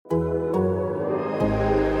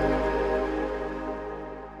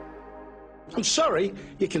I'm sorry,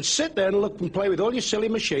 you can sit there and look and play with all your silly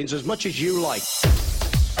machines as much as you like. Is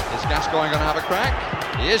Gascoigne going to have a crack?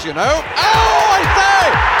 He is, you know. Oh, I say!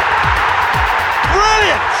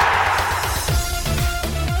 Brilliant!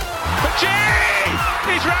 Gee!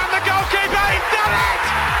 He's round the goalkeeper, he's done it!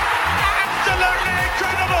 Absolutely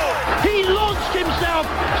incredible! He launched himself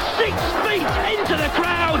 6 feet into the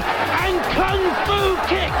crowd and kung fu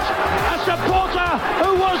kicked a supporter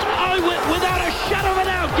who was without a shadow of a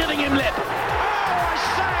doubt giving him lip. Oh, I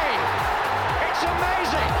say! It's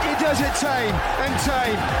amazing! He does it tame and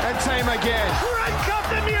tame and tame again. Crank up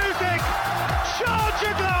the music! Charge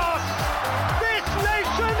your glass! This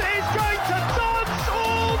nation is going to dance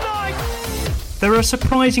all night! There are a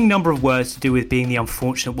surprising number of words to do with being the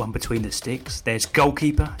unfortunate one between the sticks. There's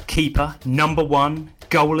goalkeeper, keeper, number one,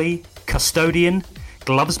 goalie, custodian,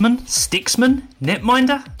 glovesman, sticksman,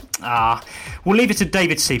 netminder. We'll leave it to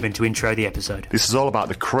David Seaman to intro the episode. This is all about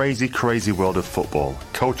the crazy, crazy world of football.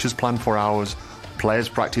 Coaches plan for hours, players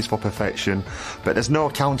practice for perfection, but there's no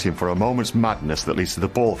accounting for a moment's madness that leads to the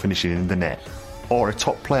ball finishing in the net, or a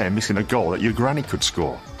top player missing a goal that your granny could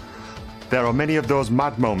score. There are many of those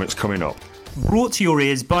mad moments coming up. Brought to your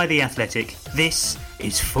ears by The Athletic, this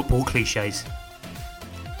is Football Clichés.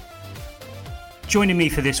 Joining me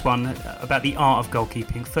for this one about the art of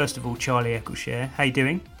goalkeeping, first of all, Charlie Eccleshare. How you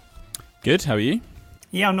doing? Good, how are you?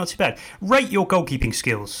 Yeah, I'm not too bad. Rate your goalkeeping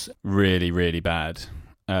skills. Really, really bad.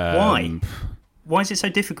 Why? Why is it so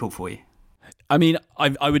difficult for you? I mean,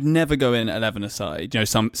 I would never go in 11 aside. You know,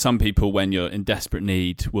 some people, when you're in desperate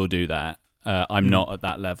need, will do that. I'm not at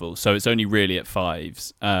that level, so it's only really at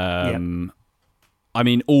fives. Yep. I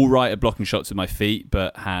mean, all right at blocking shots with my feet,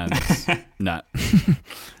 but hands, no.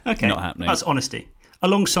 Okay, not happening. That's honesty.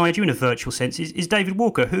 Alongside you, in a virtual sense, is David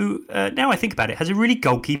Walker, who, now I think about it, has a really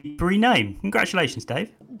goalkeepery name. Congratulations, Dave.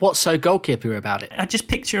 What's so goalkeeper about it? I just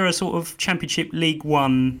picture a sort of Championship League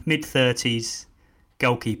One, mid-30s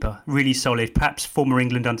goalkeeper. Really solid, perhaps former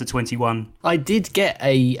England under-21. I did get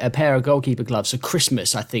a pair of goalkeeper gloves for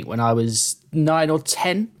Christmas, I think, when I was 9 or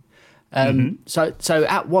 10. So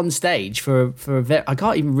at one stage, I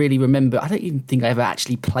can't even really remember. I don't even think I ever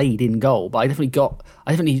actually played in goal, but I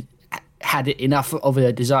definitely had enough of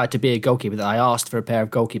a desire to be a goalkeeper that I asked for a pair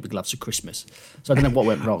of goalkeeper gloves for Christmas. So I don't know what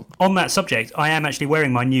went wrong. On that subject, I am actually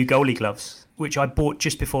wearing my new goalie gloves, which I bought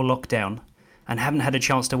just before lockdown and haven't had a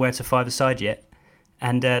chance to wear to five-a-side yet.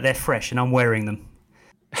 And they're fresh and I'm wearing them.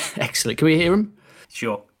 Excellent. Can we hear them?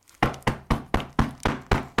 Sure.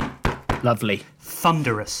 Lovely.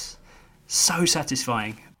 Thunderous. So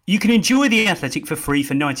satisfying. You can enjoy The Athletic for free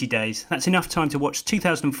for 90 days. That's enough time to watch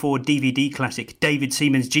 2004 DVD classic David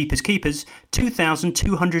Seaman's Jeepers Keepers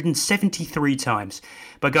 2,273 times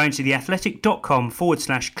by going to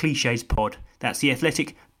theathletic.com/clichespod. That's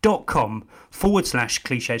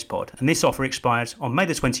theathletic.com/clichespod. And this offer expires on May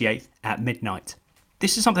the 28th at midnight.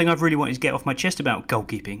 This is something I've really wanted to get off my chest about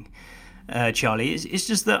goalkeeping, Charlie. It's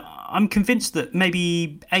just that I'm convinced that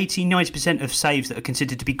maybe 80-90% of saves that are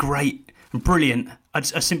considered to be great and brilliant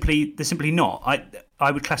they're simply not.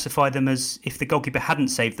 I would classify them as, if the goalkeeper hadn't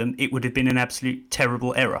saved them, it would have been an absolute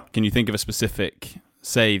terrible error. Can you think of a specific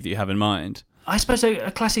save that you have in mind? I suppose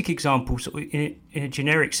a classic example, sort of in a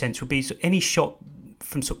generic sense, would be any shot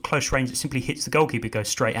from sort of close range that simply hits the goalkeeper goes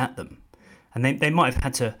straight at them. And they might have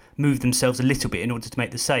had to move themselves a little bit in order to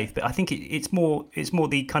make the save, but I think it's more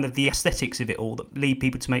the kind of the aesthetics of it all that lead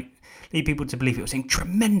people to believe it was a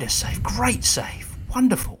tremendous save, great save,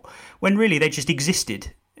 wonderful, when really they just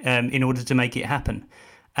existed in order to make it happen.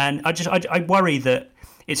 And I worry that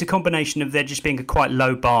it's a combination of there just being a quite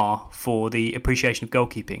low bar for the appreciation of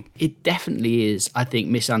goalkeeping. It definitely is, I think,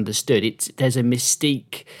 misunderstood. There's a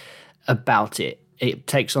mystique about it. It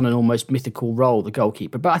takes on an almost mythical role, the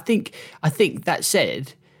goalkeeper. But I think that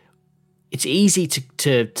said, it's easy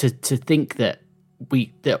to think that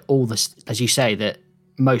all this, as you say, that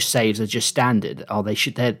most saves are just standard.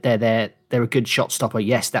 They're a good shot stopper.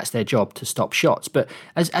 Yes, that's their job, to stop shots. But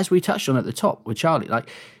as we touched on at the top with Charlie, like,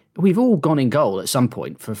 we've all gone in goal at some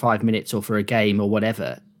point for 5 minutes or for a game or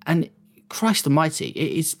whatever. And Christ Almighty,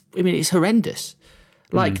 it's horrendous.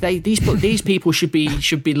 Like these people should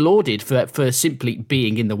be lauded for simply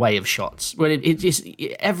being in the way of shots. When it just,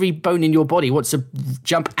 every bone in your body wants to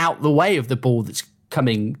jump out the way of the ball that's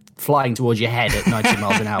coming flying towards your head at 90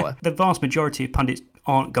 miles an hour. The vast majority of pundits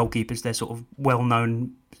aren't goalkeepers. They're sort of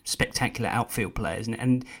well-known, spectacular outfield players,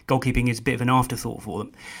 and goalkeeping is a bit of an afterthought for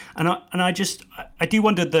them. And I do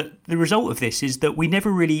wonder that the result of this is that I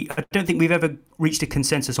don't think we've ever reached a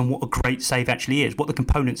consensus on what a great save actually is, what the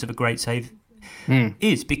components of a great save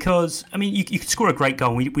is, because I mean you could score a great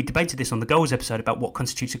goal. We debated this on the goals episode about what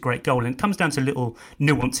constitutes a great goal, and it comes down to little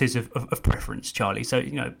nuances of preference, Charlie. So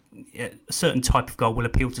a certain type of goal will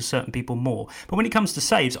appeal to certain people more. But when it comes to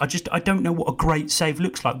saves, I don't know what a great save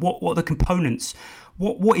looks like. What are the components?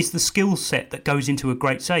 What is the skill set that goes into a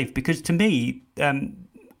great save? Because to me,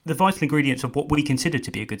 the vital ingredients of what we consider to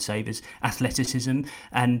be a good save is athleticism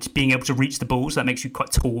and being able to reach the balls. That makes you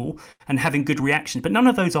quite tall, and having good reactions. But none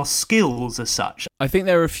of those are skills as such. I think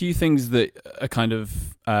there are a few things that are kind of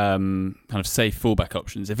safe fallback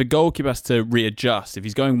options. If a goalkeeper has to readjust, if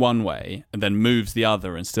he's going one way and then moves the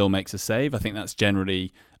other and still makes a save, I think that's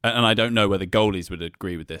generally, and I don't know whether goalies would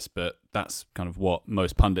agree with this, but that's kind of what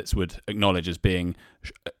most pundits would acknowledge as being,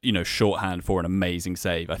 shorthand for an amazing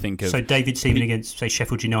save. I think so David Seaman against, say,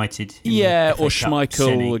 Sheffield United. Or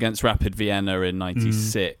Schmeichel against Rapid Vienna in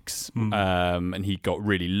 '96, and he got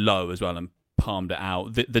really low as well and palmed it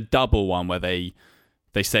out. The double one where they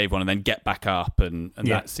save one and then get back up, and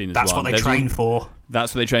that's seen as that's one. What they train for.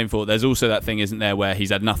 That's what they train for. There's also that thing, isn't there, where he's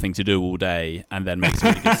had nothing to do all day and then makes a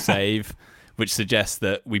really good save, which suggests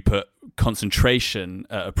that we put concentration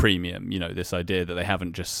at a premium. This idea that they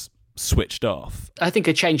haven't just switched off. I think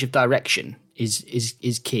a change of direction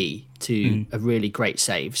is key to a really great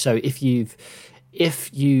save. So if you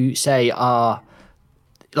say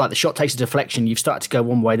like the shot takes a deflection, you've started to go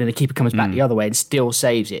one way, then the keeper comes back the other way and still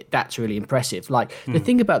saves it. That's really impressive. Like the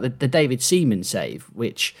thing about the David Seaman save,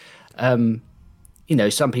 which some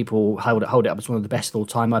people hold it up as one of the best of all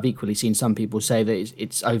time. I've equally seen some people say that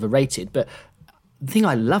it's overrated. But the thing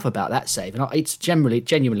I love about that save, and it's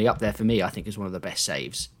genuinely up there for me, I think, is one of the best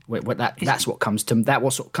saves. That's what comes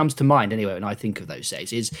to mind anyway when I think of those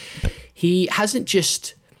saves. Is he hasn't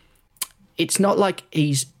just? It's not like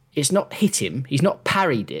it's not hit him. He's not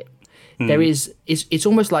parried it. There is. It's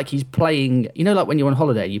almost like he's playing. Like when you're on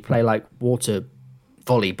holiday, you play like water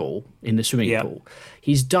volleyball in the swimming pool.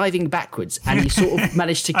 He's diving backwards and he sort of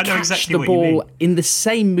managed to catch the ball in the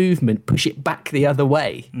same movement, push it back the other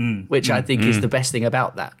way, which I think is the best thing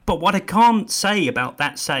about that. But what I can't say about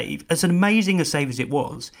that save, as amazing a save as it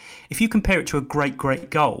was, if you compare it to a great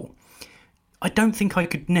goal, I don't think I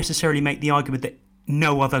could necessarily make the argument that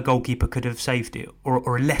no other goalkeeper could have saved it,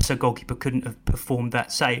 or a lesser goalkeeper couldn't have performed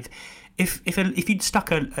that save. If you'd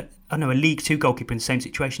stuck a League Two goalkeeper in the same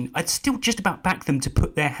situation, I'd still just about back them to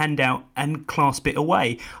put their hand out and clasp it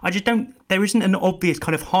away. I just don't. There isn't an obvious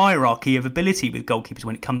kind of hierarchy of ability with goalkeepers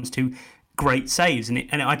when it comes to great saves,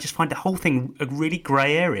 and I just find the whole thing a really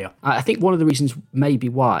grey area. I think one of the reasons maybe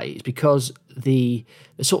why is because the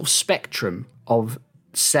sort of spectrum of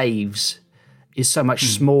saves is so much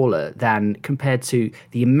smaller than compared to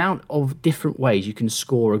the amount of different ways you can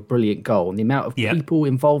score a brilliant goal and the amount of people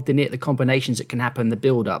involved in it, the combinations that can happen, the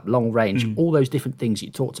build-up, long range, all those different things you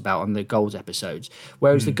talked about on the goals episodes.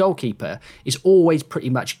 Whereas the goalkeeper is always pretty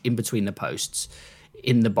much in between the posts,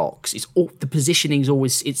 in the box. The positioning is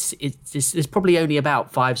always there's probably only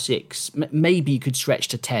about 5, 6, maybe you could stretch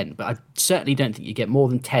to 10, but I certainly don't think you get more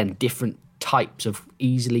than 10 different types of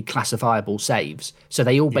easily classifiable saves. So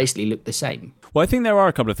they all basically look the same. Well, I think there are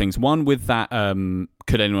a couple of things. One with that,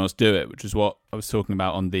 could anyone else do it, which is what I was talking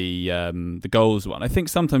about on the goals one. I think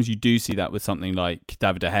sometimes you do see that with something like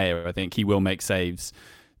David De Gea. I think he will make saves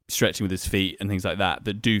stretching with his feet and things like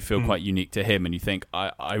that do feel quite unique to him. And you think,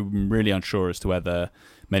 I'm really unsure as to whether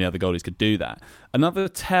many other goalies could do that. Another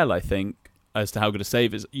tell, I think, as to how good a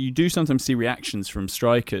save is, you do sometimes see reactions from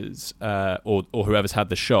strikers or whoever's had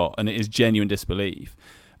the shot, and it is genuine disbelief.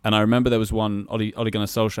 And I remember there was one, Ole Gunnar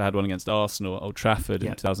Solskjaer had one against Arsenal at Old Trafford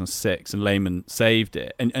in 2006, and Lehmann saved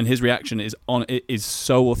it. And his reaction is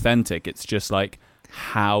so authentic. It's just like,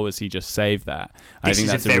 how has he just saved that? I think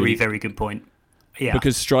that's a very, very good point. Yeah.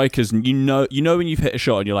 Because strikers, you know when you've hit a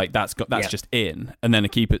shot and you're like, that's just in, and then a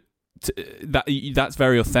keeper. That's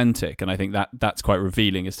very authentic, and I think that's quite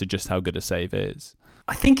revealing as to just how good a save is.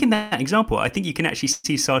 I think in that example, I think you can actually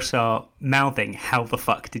see Solskjaer mouthing, "How the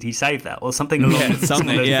fuck did he save that?" or something along something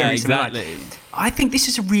very exactly. Similar. I think this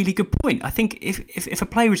is a really good point. I think if a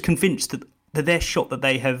player is convinced that their shot that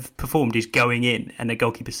they have performed is going in and the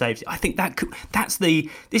goalkeeper saves it, I think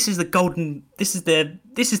this is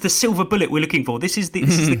the silver bullet we're looking for. This is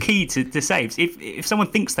the key to saves. If someone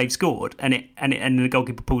thinks they've scored and the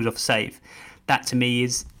goalkeeper pulls off a save, that to me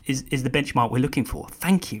is the benchmark we're looking for.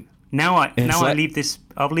 Thank you. I'll leave this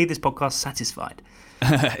podcast satisfied.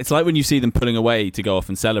 It's like when you see them pulling away to go off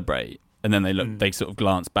and celebrate, and then they sort of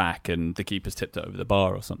glance back and the keeper's tipped it over the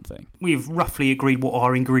bar or something. We've roughly agreed what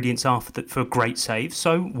our ingredients are for great saves.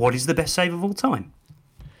 So what is the best save of all time?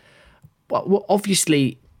 Well,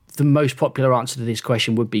 obviously, the most popular answer to this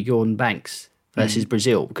question would be Gordon Banks. versus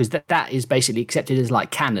Brazil, because that is basically accepted as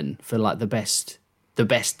like canon for like the best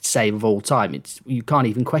save of all time. You can't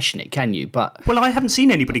even question it, can you? But I haven't seen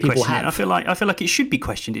anybody question it. I feel like it should be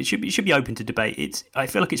questioned. It should be open to debate. I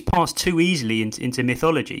feel like it's passed too easily into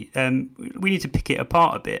mythology. We need to pick it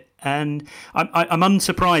apart a bit. And I'm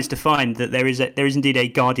unsurprised to find that there is indeed a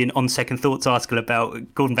Guardian on second thoughts article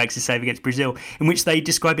about Gordon Banks' save against Brazil, in which they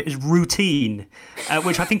describe it as routine,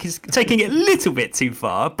 which I think is taking it a little bit too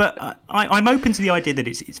far. But I'm open to the idea that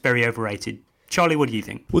it's very overrated. Charlie, what do you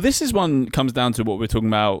think? Well, this is one comes down to what we were talking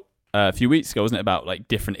about a few weeks ago, wasn't it? About like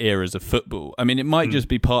different eras of football. I mean, it might just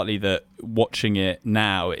be partly that watching it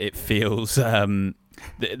now, it feels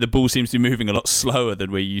the ball seems to be moving a lot slower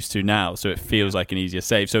than we're used to now, so it feels like an easier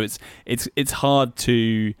save. So it's hard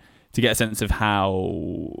to get a sense of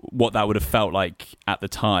what that would have felt like at the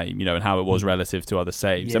time, you know, and how it was relative to other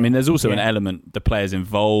saves. I mean, there's also an element, the players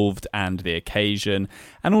involved and the occasion,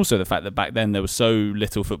 and also the fact that back then there was so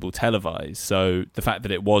little football televised. So the fact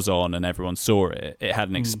that it was on and everyone saw it, it had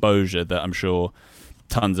an exposure that I'm sure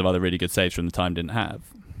tons of other really good saves from the time didn't have.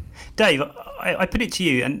 Dave, I put it to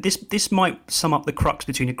you, and this might sum up the crux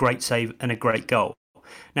between a great save and a great goal.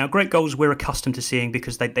 Now, great goals we're accustomed to seeing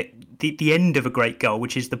because the end of a great goal,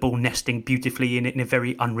 which is the ball nesting beautifully in a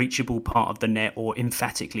very unreachable part of the net or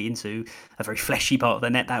emphatically into a very fleshy part of the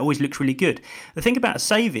net, that always looks really good. The thing about a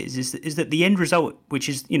save is that the end result, which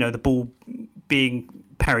is, you know, the ball being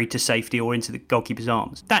parried to safety or into the goalkeeper's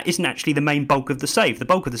arms, that isn't actually the main bulk of the save. The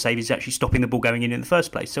bulk of the save is actually stopping the ball going in the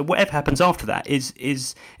first place. So whatever happens after that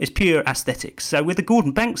is pure aesthetics. So with the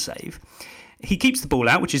Gordon Banks save, he keeps the ball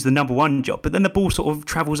out, which is the number one job, but then the ball sort of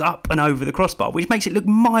travels up and over the crossbar, which makes it look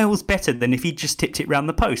miles better than if he just tipped it round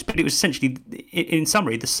the post. But it was essentially, in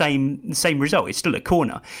summary, the same result. It's still a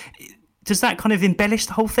corner. Does that kind of embellish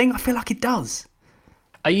the whole thing? I feel like it does.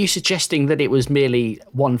 Are you suggesting that it was merely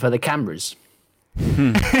one for the cameras?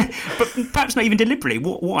 But perhaps not even deliberately.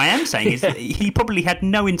 What I am saying is that he probably had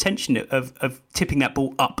no intention of tipping that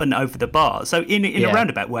ball up and over the bar. So in a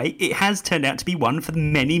roundabout way, it has turned out to be one for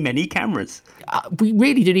many, many cameras. We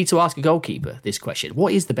really do need to ask a goalkeeper this question.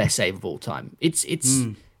 What is the best save of all time? It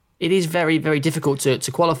is very, very difficult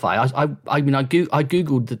to qualify. I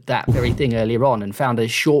googled that very thing earlier on and found a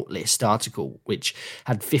shortlist article which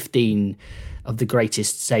had 15 of the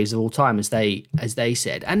greatest saves of all time, as they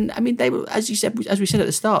said. And I mean, they were, as we said at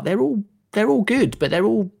the start, they're all good, but they're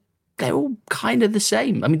all kind of the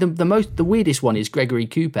same. I mean, the weirdest one is Gregory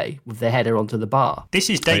Coupé with the header onto the bar. This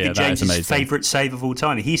is David James's favourite save of all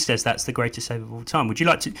time. He says that's the greatest save of all time. Would you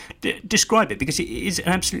like to describe it? Because it is an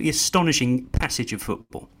absolutely astonishing passage of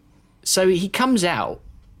football. So he comes out.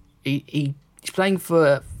 He's playing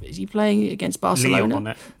for. Is he playing against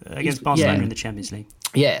Barcelona? Against Barcelona in the Champions League.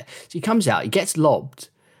 Yeah. So he comes out. He gets lobbed,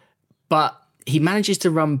 but he manages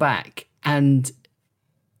to run back, and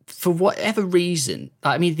for whatever reason,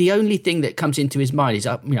 I mean, the only thing that comes into his mind is,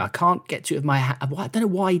 I can't get to it with my hand. I don't know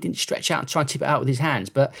why he didn't stretch out and try and tip it out with his hands,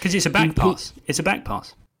 but because it's a back pass. It's a back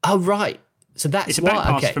pass. Oh right. So it's a back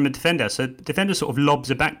pass from a defender. So the defender sort of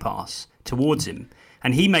lobs a back pass towards him,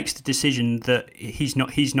 and he makes the decision that he's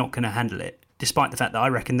not going to handle it, despite the fact that I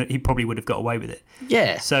reckon that he probably would have got away with it.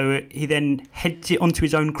 Yeah. So he then heads it onto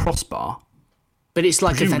his own crossbar. But it's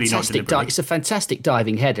like it's a fantastic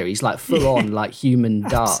diving header. He's like full on like human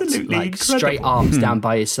darts, like incredible. Straight arms down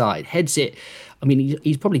by his side, heads it. I mean,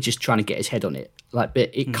 he's probably just trying to get his head on it. But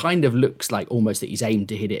it kind of looks like almost that he's aimed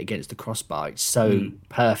to hit it against the crossbar. It's so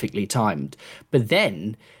perfectly timed. But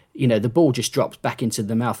then, the ball just drops back into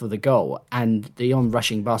the mouth of the goal, and the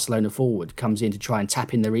on-rushing Barcelona forward comes in to try and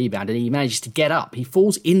tap in the rebound, and he manages to get up. He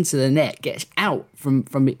falls into the net, gets out from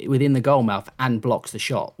within the goal mouth, and blocks the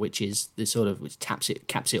shot, which is which caps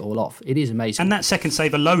it all off. It is amazing. And that second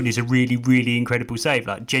save alone is a really, really incredible save,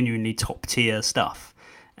 like genuinely top-tier stuff.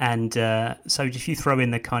 And so if you throw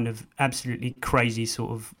in the kind of absolutely crazy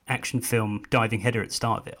sort of action film diving header at the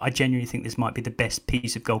start of it, I genuinely think this might be the best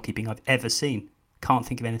piece of goalkeeping I've ever seen. Can't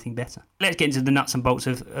think of anything better. Let's get into the nuts and bolts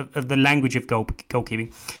of the language of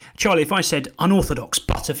goalkeeping. Charlie, if I said unorthodox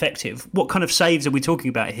but effective, what kind of saves are we talking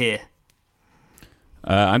about here?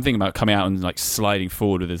 I'm thinking about coming out and like sliding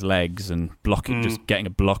forward with his legs and blocking, just getting a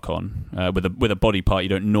block on with a body part you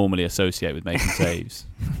don't normally associate with making saves.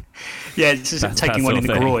 Yeah, it's just taking one in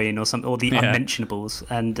the groin or something, or the unmentionables,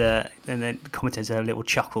 and then the commentators have a little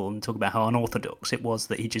chuckle and talk about how unorthodox it was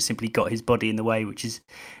that he just simply got his body in the way, which is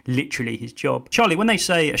literally his job. Charlie, when they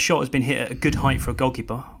say a shot has been hit at a good height for a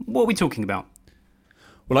goalkeeper, what are we talking about?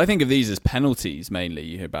 Well, I think of these as penalties mainly.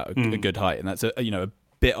 You hear about a good height, and that's a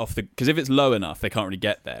bit off because if it's low enough they can't really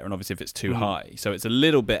get there, and obviously if it's too high, so it's a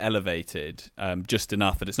little bit elevated, just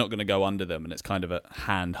enough that it's not going to go under them, and it's kind of at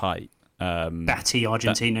hand height. Batty,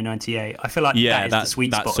 Argentina, 98. I feel like Yeah, that is the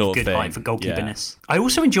sweet that spot sort of of good thing. height for goalkeeperness. I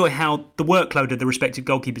also enjoy how the workload of the respective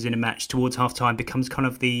goalkeepers in a match towards half-time becomes kind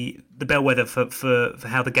of the bellwether for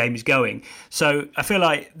how the game is going. So I feel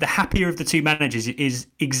like the happier of the two managers is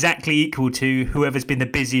exactly equal to whoever's been the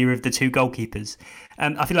busier of the two goalkeepers.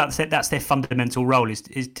 I feel like that's their fundamental role is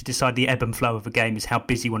to decide the ebb and flow of a game, is how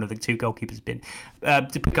busy one of the two goalkeepers has been.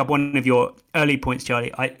 To pick up one of your early points,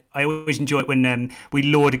 Charlie, I always enjoy it when we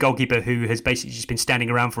laud a goalkeeper who has basically just been standing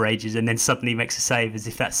around for ages and then suddenly makes a save, as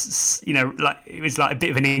if that's, like it was like a bit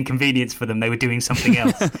of an inconvenience for them. They were doing something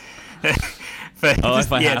else.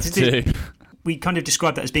 If I have to. We kind of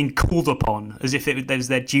described that as being called upon, as if it was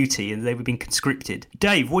their duty and they were being conscripted.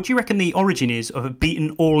 Dave, what do you reckon the origin is of a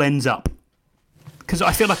beaten all ends up? Because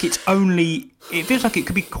I feel like it feels like it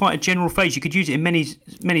could be quite a general phrase. You could use it in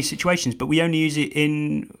many situations, but we only use it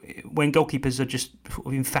when goalkeepers are just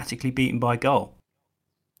emphatically beaten by a goal.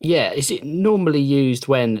 Yeah, is it normally used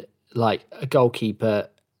when like a goalkeeper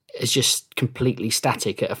is just completely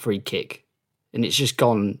static at a free kick and it's just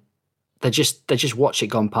gone? They just watch it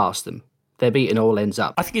gone past them. They're beaten all ends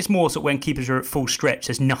up. I think it's more sort of when keepers are at full stretch,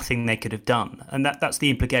 there's nothing they could have done. And that's the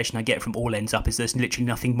implication I get from all ends up, is there's literally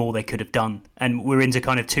nothing more they could have done. And we're into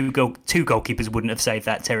kind of two goalkeepers wouldn't have saved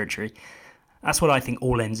that territory. That's what I think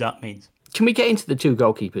all ends up means. Can we get into the two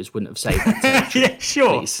goalkeepers wouldn't have saved that territory? Yeah,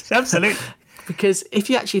 sure. Please? Absolutely. Because if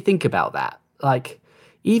you actually think about that, like,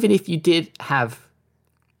 even if you did have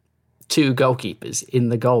two goalkeepers in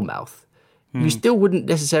the goal mouth, you still wouldn't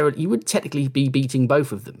you would technically be beating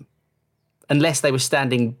both of them. Unless they were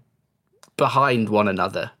standing behind one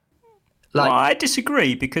another. Well, I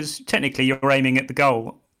disagree, because technically you're aiming at the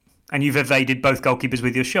goal and you've evaded both goalkeepers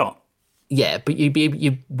with your shot. Yeah, but only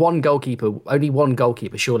one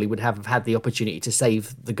goalkeeper surely would have had the opportunity to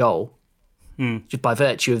save the goal, just by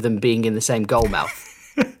virtue of them being in the same goal mouth.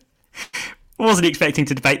 I wasn't expecting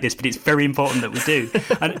to debate this, but it's very important that we do.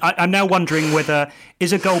 And I'm now wondering whether,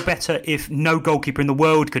 is a goal better if no goalkeeper in the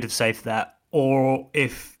world could have saved that, or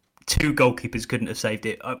if two goalkeepers couldn't have saved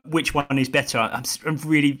it? Which one is better? I'm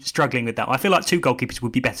really struggling with that. I feel like two goalkeepers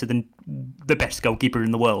would be better than the best goalkeeper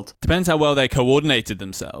in the world. Depends how well they coordinated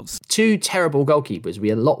themselves. Two terrible goalkeepers would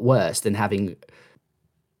be a lot worse than having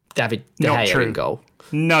David De Gea in goal.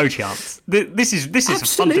 No chance. This is a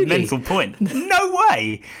fundamental point. No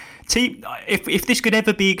way. If this could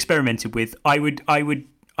ever be experimented with, I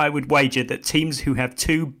would wager that teams who have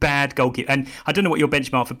two bad goalkeepers, and I don't know what your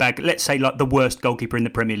benchmark for bad, let's say like the worst goalkeeper in the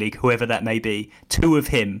Premier League, whoever that may be, two of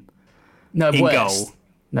him in goal.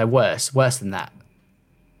 No, worse than that.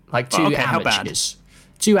 Like two amateurs. How bad?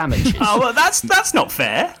 Two amateurs. Oh, well, that's not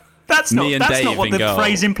fair. That's not what the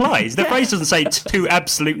phrase implies. The phrase doesn't say two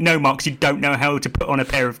absolute no marks you don't know how to put on a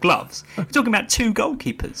pair of gloves. We're talking about two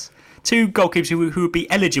goalkeepers. Two goalkeepers who would be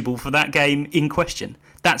eligible for that game in question.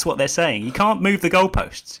 That's what they're saying. You can't move the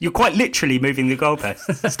goalposts. You're quite literally moving the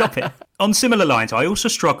goalposts. Stop it. On similar lines, I also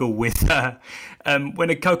struggle with when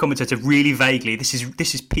a co-commentator really vaguely, this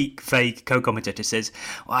is peak vague co-commentator, says,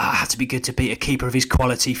 "Well, it had to be good to beat a keeper of his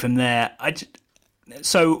quality from there."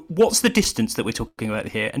 So what's the distance that we're talking about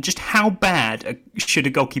here? And just how bad should a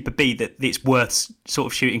goalkeeper be that it's worth sort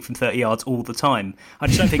of shooting from 30 yards all the time? I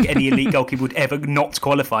just don't think any elite goalkeeper would ever not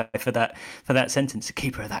qualify for that sentence. A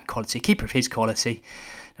keeper of that quality, keeper of his quality,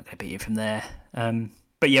 not going to beat you from there.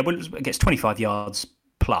 But yeah, it gets 25 yards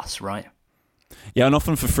plus, right? Yeah, and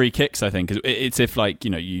often for free kicks, I think it's if like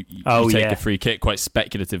you take a free kick quite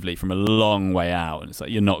speculatively from a long way out, and it's like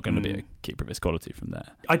you're not going to be a keeper of his quality from there.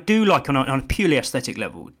 I do like on a purely aesthetic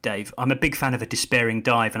level, Dave. I'm a big fan of a despairing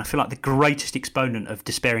dive, and I feel like the greatest exponent of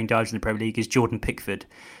despairing dives in the Premier League is Jordan Pickford.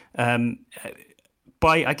 I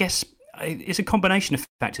guess it's a combination of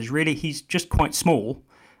factors. Really, he's just quite small.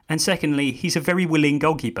 And secondly, he's a very willing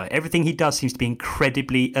goalkeeper. Everything he does seems to be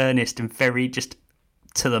incredibly earnest and very just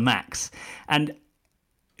to the max. And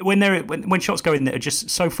when shots go in that are just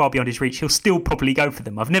so far beyond his reach, he'll still probably go for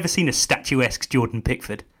them. I've never seen a statuesque Jordan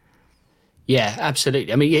Pickford. Yeah,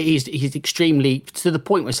 absolutely. I mean, he's extremely, to the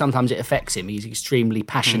point where sometimes it affects him. He's extremely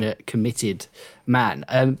passionate, committed man.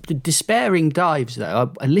 The despairing dives,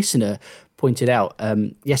 though, a listener pointed out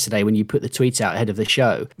yesterday when you put the tweets out ahead of the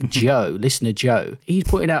show, listener Joe, he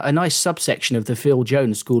pointed out a nice subsection of the Phil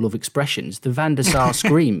Jones School of Expressions, the Van der Sar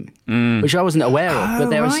scream, which I wasn't aware of, but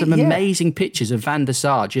there are some amazing pictures of Van der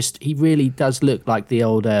Sar. He really does look like the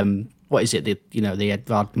old, what is it, the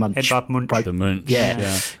Edvard Munch. Edvard Munch. The Munch.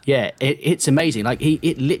 Yeah. It's amazing. Like he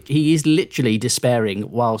is literally despairing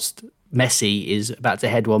whilst Messi is about to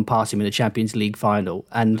head one past him in the Champions League final,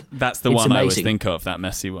 and that's the one I always think of, that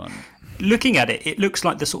Messi one. looking at it, it looks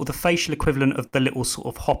like the sort of the facial equivalent of the little sort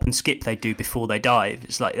of hop and skip they do before they dive.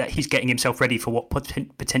 It's like that he's getting himself ready for what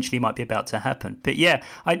potentially might be about to happen. But yeah,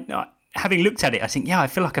 I having looked at it, I think, I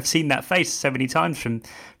feel like I've seen that face so many times from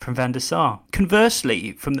Van der Sar.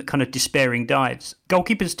 Conversely, from the kind of despairing dives,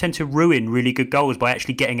 goalkeepers tend to ruin really good goals by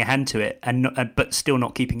actually getting a hand to it but still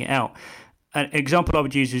not keeping it out. An example I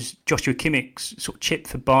would use is Joshua Kimmich's sort of chip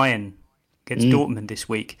for Bayern against Dortmund this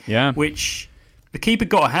week, which the keeper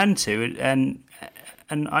got a hand to,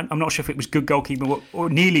 and I'm not sure if it was good goalkeeping or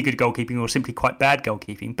nearly good goalkeeping or simply quite bad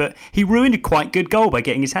goalkeeping, but he ruined a quite good goal by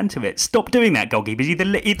getting his hand to it. Stop doing that,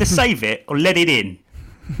 goalkeepers. Either save it or let it in.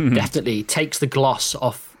 Definitely takes the gloss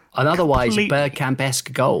off an otherwise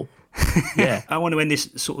Bergkamp-esque goal. Yeah, I want to end this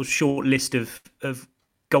sort of short list of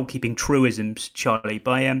goalkeeping truisms, Charlie,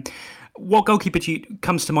 by what goalkeeper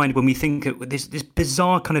comes to mind when we think of this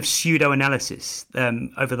bizarre kind of pseudo-analysis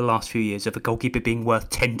over the last few years of a goalkeeper being worth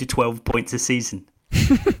 10 to 12 points a season?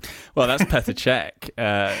 Well, that's Petr Cech.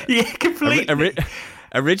 Yeah, completely.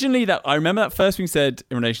 Originally, I remember that first being said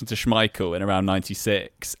in relation to Schmeichel in around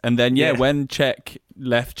 96. And then, when Cech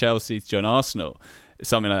left Chelsea to join Arsenal,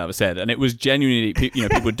 something like that was said. And it was genuinely,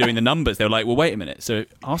 people were doing the numbers. They were like, well, wait a minute. So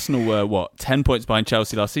Arsenal were, 10 points behind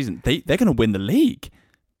Chelsea last season? They're going to win the league.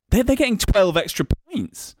 They're getting 12 extra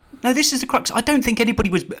points. No, this is the crux. I don't think anybody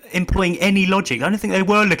was employing any logic. I don't think they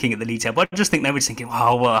were looking at the league table. I just think they were thinking,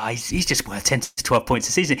 he's just worth 10 to 12 points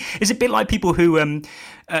a season. It's a bit like people who,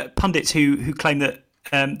 pundits who claim that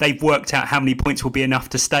they've worked out how many points will be enough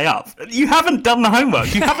to stay up. You haven't done the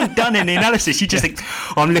homework. You haven't done any analysis. You just think,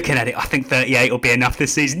 I'm looking at it, I think 38 will be enough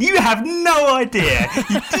this season. You have no idea.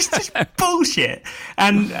 It's just bullshit.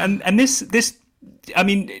 And this I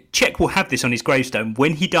mean, Cech will have this on his gravestone.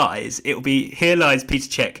 When he dies, it will be, here lies Petr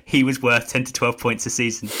Cech. He was worth 10 to 12 points a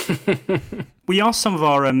season. We asked some of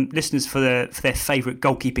our listeners for their favourite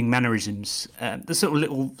goalkeeping mannerisms, the sort of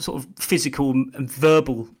little sort of physical and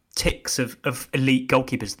verbal tics of elite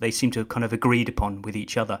goalkeepers that they seem to have kind of agreed upon with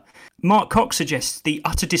each other. Mark Cox suggests the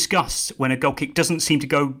utter disgust when a goal kick doesn't seem to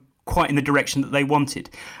go quite in the direction that they wanted.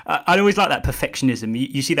 I always like that perfectionism.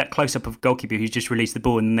 You see that close-up of goalkeeper who's just released the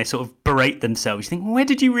ball and they sort of berate themselves. You think, where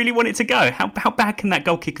did you really want it to go? How bad can that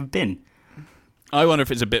goal kick have been? I wonder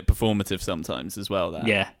if it's a bit performative sometimes as well.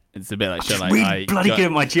 Yeah. It's a bit like, I'm bloody good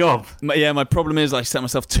at my job. My problem is I set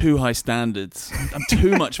myself too high standards. I'm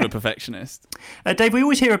too much of a perfectionist. Dave, we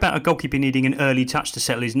always hear about a goalkeeper needing an early touch to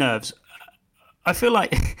settle his nerves. I feel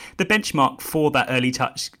like the benchmark for that early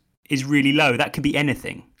touch is really low. That could be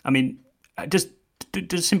anything. I mean, does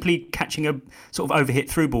simply catching a sort of overhit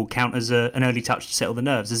through ball count as an early touch to settle the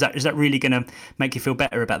nerves? Is that really going to make you feel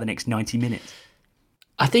better about the next 90 minutes?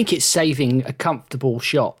 I think it's saving a comfortable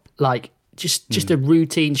shot, like just a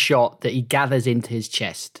routine shot that he gathers into his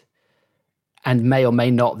chest and may or may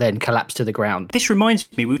not then collapse to the ground. This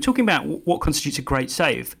reminds me, we were talking about what constitutes a great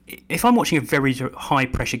save. If I'm watching a very high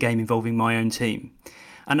pressure game involving my own team,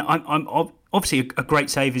 and I'm obviously a great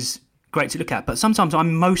save is great to look at, but sometimes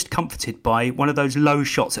I'm most comforted by one of those low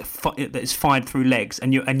shots that is fired through legs,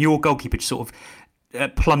 and your goalkeeper just sort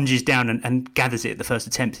of plunges down and gathers it at the first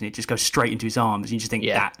attempt, and it just goes straight into his arms, and you just think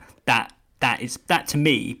that to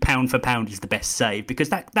me, pound for pound, is the best save, because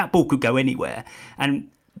that ball could go anywhere, and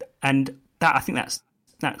that, I think that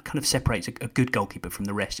kind of separates a good goalkeeper from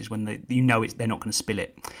the rest, is when they're not going to spill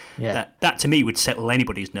it. Yeah. That to me would settle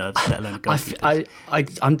anybody's nerves, let alone a goalkeeper.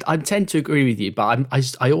 I tend to agree with you, but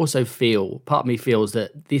I also feel, part of me feels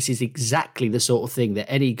that this is exactly the sort of thing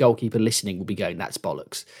that any goalkeeper listening will be going, that's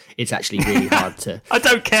bollocks. It's actually really hard to I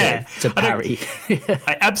don't care. To parry.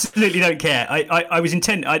 I absolutely don't care.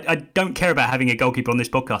 I don't care about having a goalkeeper on this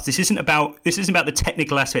podcast. This isn't about the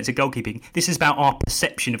technical aspects of goalkeeping. This is about our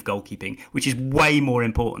perception of goalkeeping, which is way more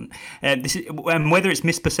important. And whether it's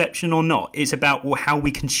misperception or not, it's about how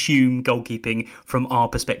we consume goalkeeping from our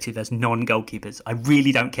perspective as non-goalkeepers. I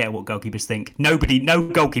really don't care what goalkeepers think. No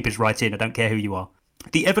goalkeepers write in. I don't care who you are.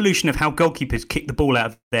 The evolution of how goalkeepers kick the ball out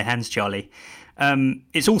of their hands, Charlie.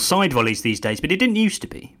 It's all side volleys these days, but it didn't used to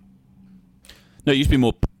be. No, it used to be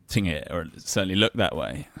more putting it, or it certainly looked that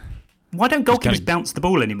way. Why don't goalkeepers bounce the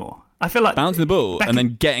ball anymore? I feel like bouncing the ball and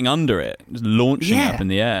then getting under it, just launching it up in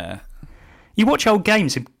the air. You watch old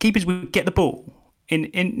games, and keepers would get the ball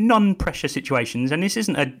in non-pressure situations, and this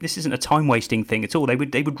isn't a time-wasting thing at all. They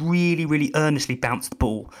would really, really earnestly bounce the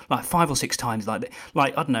ball like 5 or 6 times, like I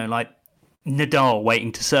don't know, like Nadal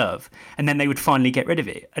waiting to serve, and then they would finally get rid of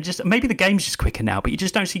it. Maybe the game's just quicker now, but you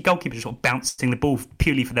just don't see goalkeepers sort of bouncing the ball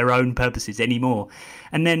purely for their own purposes anymore.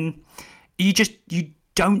 And then you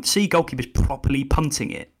don't see goalkeepers properly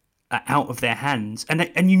punting it out of their hands,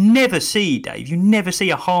 and you never see, Dave,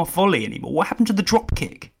 a half volley anymore. What happened to the drop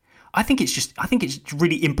kick? I think it's a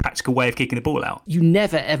really impractical way of kicking the ball out. You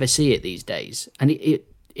never ever see it these days, and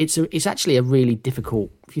it's actually a really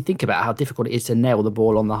difficult. If you think about how difficult it is to nail the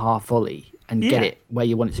ball on the half volley and get it where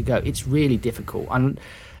you want it to go, it's really difficult.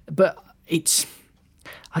 But it's,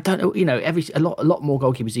 I don't know, a lot more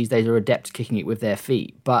goalkeepers these days are adept at kicking it with their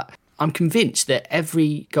feet. But I'm convinced that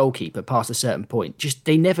every goalkeeper past a certain point,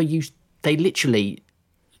 they literally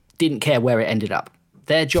didn't care where it ended up.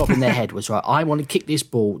 Their job in their head was, right, I want to kick this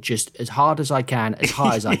ball just as hard as I can, as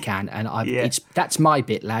high as I can, and that's my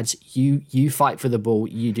bit, lads. You fight for the ball,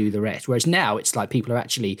 you do the rest. Whereas now it's like people are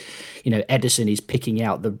actually, Ederson is picking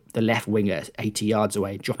out the left winger 80 yards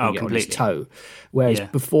away, dropping it on his toe. Whereas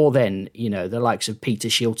before then, the likes of Peter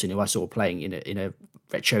Shilton, who I saw playing in a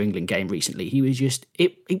Retro England game recently, he was just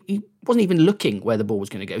he wasn't even looking where the ball was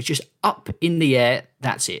going to go. It was just up in the air.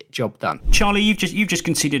 That's it. Job done. Charlie, you've just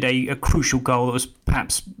conceded a crucial goal that was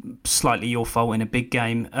perhaps slightly your fault in a big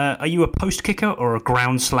game. Are you a post kicker or a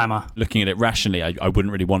ground slammer? Looking at it rationally, I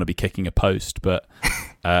wouldn't really want to be kicking a post, but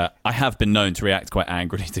I have been known to react quite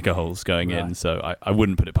angrily to goals going in, so I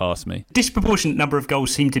wouldn't put it past me. Disproportionate number of goals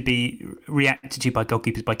seem to be reacted to by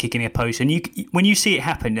goalkeepers by kicking a post, and when you see it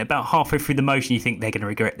happen, about halfway through the motion, you think they're going to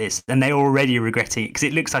regret this, and they're already regretting it because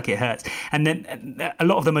it looks like it hurts. And then a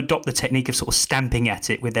lot of them adopt the technique of sort of stamping at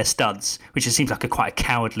it with their studs, which just seems like quite a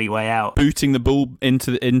cowardly way out. Booting the ball into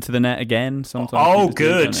the net again sometimes. Oh,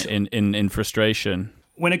 good. In frustration.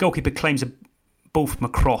 When a goalkeeper claims a ball from a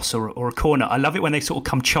cross or a corner, I love it when they sort of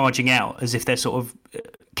come charging out as if they're sort of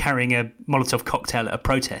carrying a Molotov cocktail at a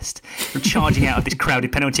protest. They're charging out of this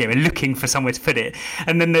crowded penalty area looking for somewhere to put it,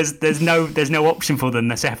 and then there's no option for them.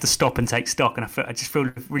 They have to stop and take stock, and I just feel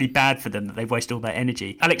really bad for them that they've wasted all that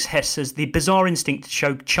energy. Alex Hess says the bizarre instinct to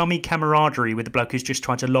show chummy camaraderie with the bloke who's just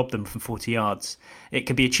trying to lob them from 40 yards. It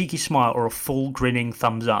could be a cheeky smile or a full grinning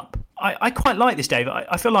thumbs up. I quite like this, Dave.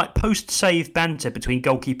 I feel like post-save banter between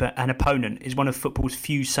goalkeeper and opponent is one of football's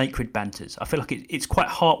few sacred banters. I feel like it's quite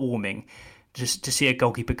heartwarming just to see a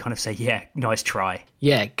goalkeeper kind of say, yeah, nice try.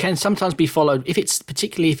 Yeah, can sometimes be followed,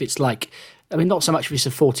 particularly if it's like, I mean, not so much if it's a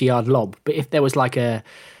 40-yard lob, but if there was like an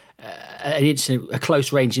incident, a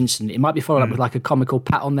close-range incident, it might be followed up with like a comical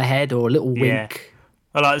pat on the head or a litlittle wink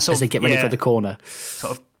as they get ready for the corner.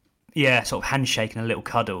 Sort of handshake and a little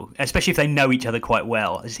cuddle, especially if they know each other quite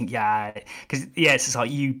well. I just think, because it's just like,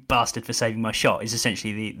 you bastard for saving my shot is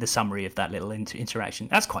essentially the summary of that little interaction.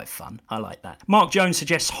 That's quite fun. I like that. Mark Jones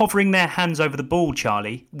suggests hovering their hands over the ball,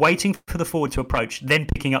 Charlie, waiting for the forward to approach, then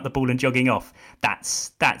picking up the ball and jogging off.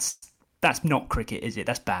 That's not cricket, is it?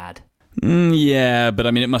 That's bad. Yeah, but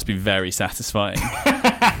I mean, it must be very satisfying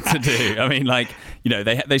to do. I mean, like,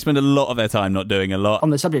 they spend a lot of their time not doing a lot. On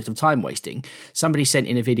the subject of time wasting, somebody sent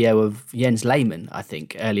in a video of Jens Lehmann, I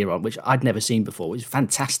think, earlier on, which I'd never seen before. It was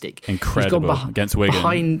fantastic. Incredible against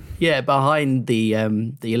Wigan. Behind the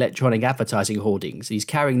electronic advertising hoardings. He's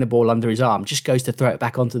carrying the ball under his arm, just goes to throw it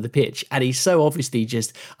back onto the pitch, and he so obviously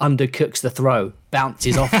just undercooks the throw,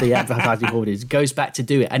 bounces off the advertising hoardings, goes back to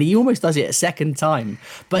do it, and he almost does it a second time.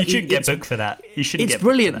 But you shouldn't get booked for that. It's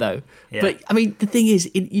brilliant though. Yeah. But I mean, the thing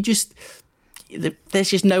is, there's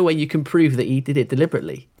just no way you can prove that he did it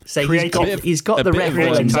deliberately. So he's got the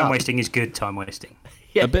reference. Time wasting is good time wasting.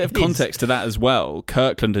 Yeah, a bit of context to that as well.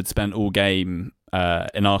 Kirkland had spent all game,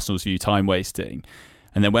 in Arsenal's view, time wasting,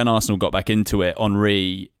 and then when Arsenal got back into it,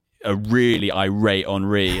 Henry, a really irate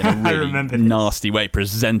Henry, in a really nasty way,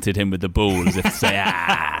 presented him with the ball as if to say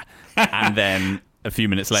and then a few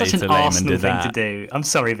minutes later, Lehmann did that. Thing to do. I'm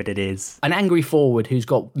sorry, but it is. An angry forward who's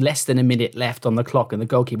got less than a minute left on the clock and the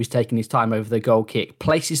goalkeeper's taking his time over the goal kick,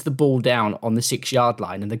 places the ball down on the 6-yard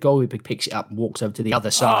line, and the goalkeeper picks it up and walks over to the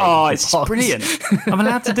other side. Oh, it's brilliant. I'm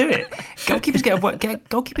allowed to do it. Goalkeepers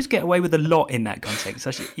get away with a lot in that context.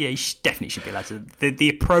 So you definitely should be allowed to. The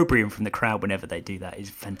opprobrium from the crowd whenever they do that is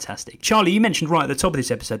fantastic. Charlie, you mentioned right at the top of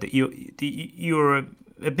this episode that you're a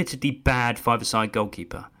admittedly bad five-a-side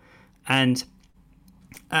goalkeeper. And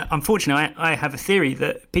unfortunately, I have a theory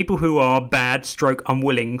that people who are bad,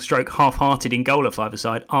 unwilling, half-hearted in goal at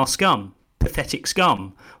five-a-side are scum, pathetic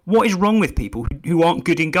scum. What is wrong with people who aren't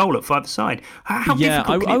good in goal at five-a-side? How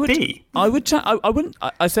difficult can it be? I wouldn't.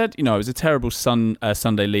 I said, it was a terrible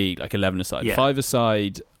Sunday league, like 11-a-side. Yeah.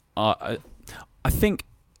 Five-a-side, I think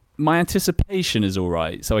my anticipation is all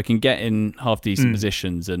right, so I can get in half-decent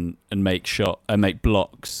positions and make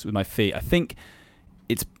blocks with my feet. I think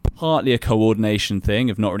it's partly a coordination thing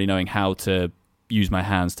of not really knowing how to use my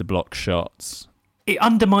hands to block shots. It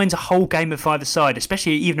undermines a whole game of five-a-side,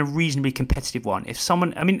 especially even a reasonably competitive one. If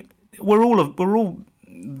someone, I mean, we're all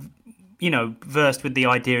versed with the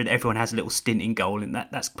idea that everyone has a little stint in goal, and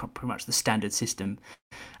that's pretty much the standard system.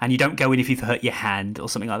 And you don't go in if you've hurt your hand or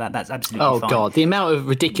something like that. That's absolutely fine. Oh God, the amount of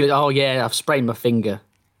ridiculous. Oh yeah, I've sprained my finger.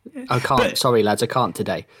 I can't. Sorry, lads, I can't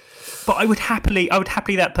today. But I would happily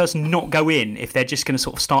that person not go in if they're just going to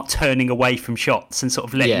sort of start turning away from shots and sort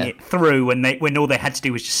of letting it through when all they had to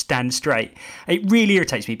do was just stand straight. It really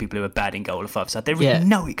irritates me, people who are bad in goal or five-side. There is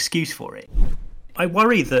no excuse for it. I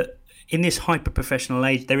worry that in this hyper-professional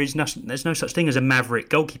age, there's no such thing as a maverick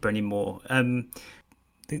goalkeeper anymore.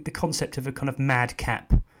 The concept of a kind of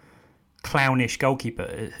madcap, clownish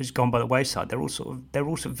goalkeeper has gone by the wayside. They're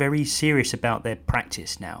also very serious about their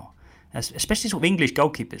practice now. Especially sort of English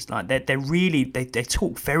goalkeepers, like they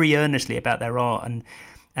talk very earnestly about their art,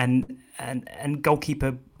 and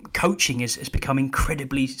goalkeeper coaching has become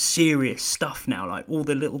incredibly serious stuff now. Like all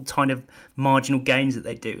the little kind of marginal gains that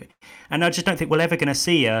they do, and I just don't think we're ever going to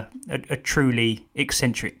see a truly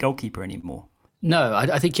eccentric goalkeeper anymore. No,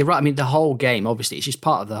 I think you're right. I mean, the whole game, obviously, it's just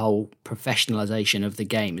part of the whole professionalisation of the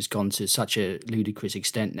game has gone to such a ludicrous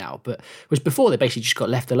extent now. But whereas before, they basically just got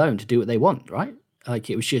left alone to do what they want, right?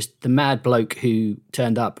 Like it was just the mad bloke who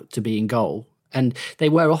turned up to be in goal. And they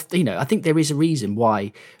were off, I think there is a reason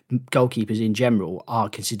why goalkeepers in general are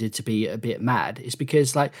considered to be a bit mad. It's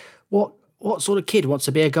because, like, what sort of kid wants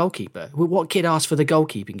to be a goalkeeper? What kid asked for the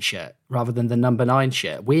goalkeeping shirt rather than the number 9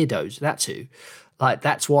 shirt? Weirdos, that's who. Like,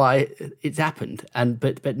 that's why it's happened.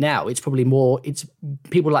 But now it's probably more, it's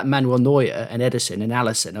people like Manuel Neuer and Ederson and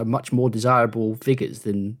Alisson are much more desirable figures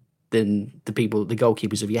than the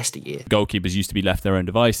goalkeepers of yesteryear. Goalkeepers used to be left their own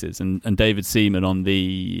devices, and David Seaman on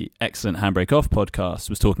the excellent Handbrake Off podcast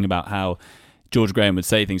was talking about how George Graham would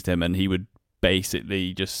say things to him and he would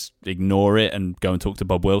basically just ignore it and go and talk to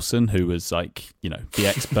Bob Wilson, who was like, the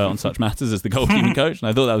expert on such matters as the goalkeeping coach. And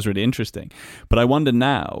I thought that was really interesting. But I wonder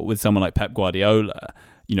now, with someone like Pep Guardiola,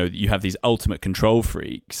 you have these ultimate control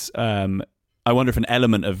freaks. I wonder if an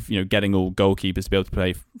element of, getting all goalkeepers to be able to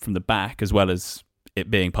play from the back, as well as it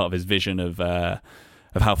being part of his vision of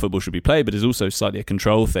how football should be played, but is also slightly a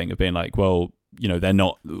control thing of being like, well, they're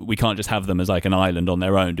not, we can't just have them as like an island on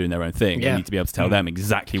their own doing their own thing. We need to be able to tell them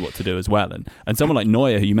exactly what to do as well. And someone like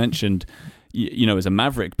Neuer, who you mentioned, is a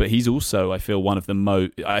maverick, but he's also, I feel, one of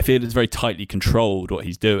the I feel it's very tightly controlled what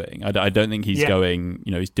he's doing. I don't think he's going,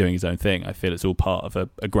 he's doing his own thing. I feel it's all part of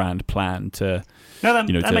a grand plan to, that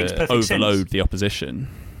to overload the opposition.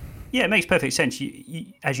 Yeah, it makes perfect sense.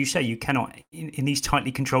 You, as you say, you cannot, in these tightly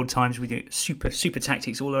controlled times with super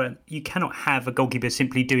tactics all around, you cannot have a goalkeeper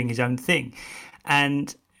simply doing his own thing.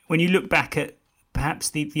 And when you look back at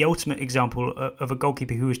perhaps the ultimate example of a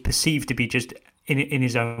goalkeeper who was perceived to be just in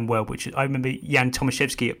his own world, which I remember Jan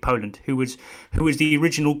Tomaszewski at Poland, who was the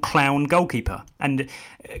original clown goalkeeper. And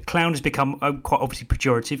clown has become a quite obviously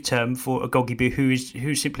pejorative term for a goalkeeper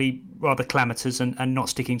who's simply rather calamitous and not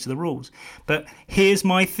sticking to the rules. But here's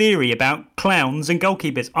my theory about clowns and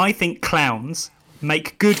goalkeepers. I think clowns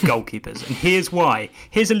make good goalkeepers, and here's why.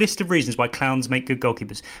 Here's a list of reasons why clowns make good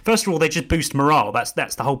goalkeepers. First of all, they just boost morale. That's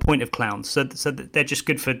the whole point of clowns. So they're just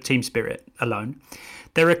good for team spirit alone.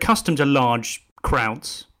 They're accustomed to large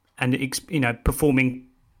crowds and performing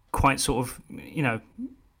quite sort of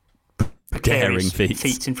precarious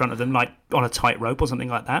feats in front of them, like on a tightrope or something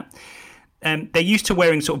like that. They're used to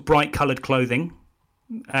wearing sort of bright coloured clothing.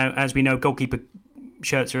 As we know, goalkeeper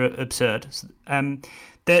shirts are absurd.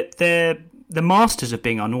 They're the masters of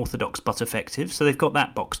being unorthodox but effective, so they've got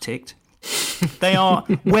that box ticked. They are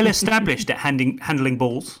well established at handling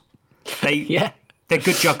balls. They're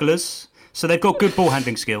good jugglers, so they've got good ball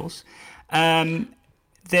handling skills.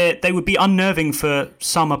 They would be unnerving for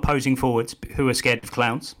some opposing forwards who are scared of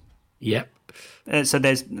clowns. Yep. So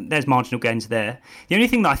there's marginal gains there. The only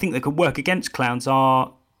thing that I think that could work against clowns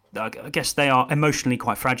are, I guess they are emotionally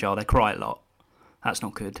quite fragile. They cry a lot. That's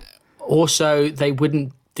not good. Also, they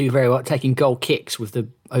wouldn't do very well at taking goal kicks with the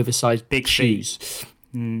oversized big shoes.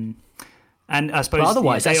 And I suppose, but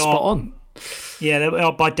otherwise, they're spot on. Yeah, they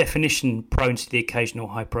are by definition prone to the occasional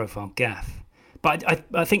high-profile gaffe. But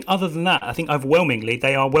I think other than that, I think overwhelmingly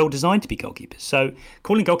they are well designed to be goalkeepers. So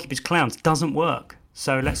calling goalkeepers clowns doesn't work.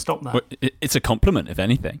 So let's stop that. Well, it's a compliment, if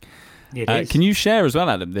anything. It is. Can you share as well,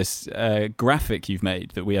 Adam, this graphic you've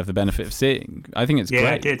made that we have the benefit of seeing? I think it's great.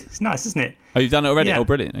 Yeah, I did. It's nice, isn't it? Oh, you've done it already? Yeah. Oh,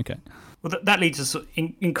 brilliant. Okay. Well, that leads us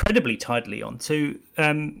incredibly tidily on to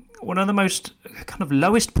one of the most kind of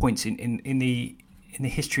lowest points in the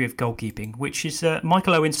history of goalkeeping, which is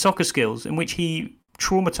Michael Owen's soccer skills, in which he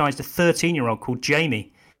traumatised a 13-year-old called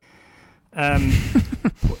Jamie.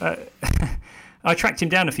 I tracked him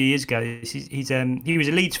down a few years ago. He was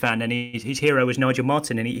a Leeds fan, and his hero was Nigel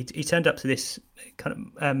Martyn, and he turned up to this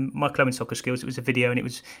kind of Michael Owen Soccer Skills. It was a video, and it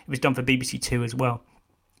was done for BBC Two as well.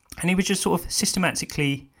 And he was just sort of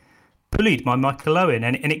systematically bullied by Michael Owen,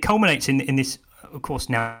 and it culminates in this, of course,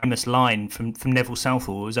 now famous line from Neville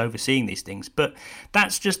Southall, who was overseeing these things. But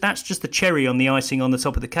that's just the cherry on the icing on the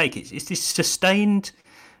top of the cake. It's this sustained,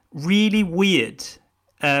 really weird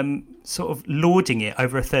sort of lording it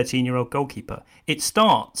over a 13-year-old goalkeeper. It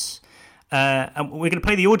starts, and we're going to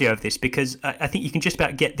play the audio of this because I think you can just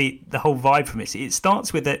about get the whole vibe from it. It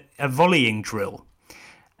starts with a volleying drill,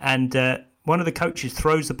 and one of the coaches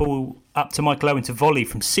throws the ball up to Michael Owen to volley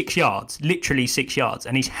from 6 yards, literally 6 yards,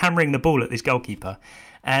 and he's hammering the ball at this goalkeeper,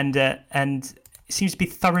 and seems to be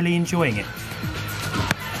thoroughly enjoying it.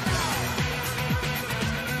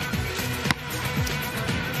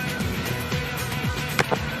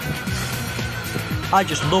 I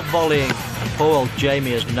just love volleying, and poor old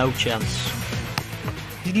Jamie has no chance.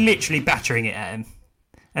 He's literally battering it at him,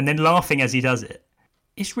 and then laughing as he does it.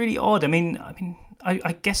 It's really odd.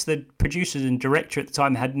 I guess the producers and director at the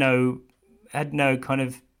time had no kind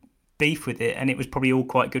of beef with it, and it was probably all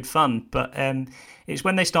quite good fun. But it's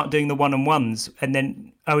when they start doing the one-on-ones, and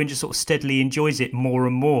then Owen just sort of steadily enjoys it more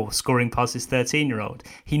and more, scoring past this 13-year-old.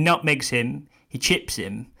 He nutmegs him, he chips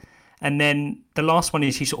him, and then the last one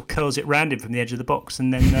is he sort of curls it round him from the edge of the box.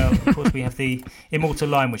 And then, of course, we have the immortal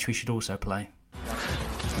line, which we should also play.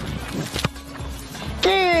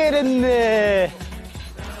 Get in there!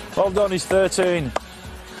 Well done, he's 13.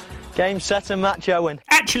 Game, set and match, Owen.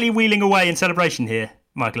 Actually wheeling away in celebration here,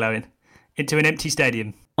 Michael Owen, into an empty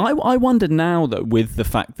stadium. I wonder now, though, with the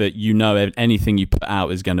fact that anything you put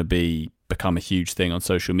out is going to become a huge thing on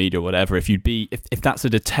social media or whatever, if that's a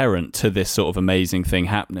deterrent to this sort of amazing thing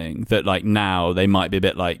happening, that like now they might be a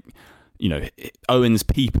bit like, you know, Owen's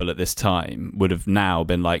people at this time would have now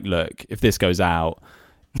been like, look, if this goes out,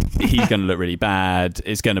 he's going to look really bad.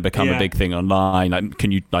 It's going to become a big thing online. Like,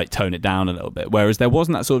 can you like tone it down a little bit? Whereas there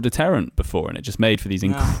wasn't that sort of deterrent before, and it just made for these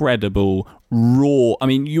incredible raw. I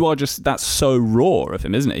mean, that's so raw of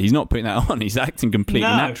him, isn't it? He's not putting that on. He's acting completely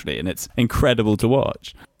naturally, and it's incredible to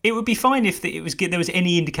watch. It would be fine if there was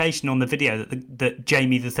any indication on the video that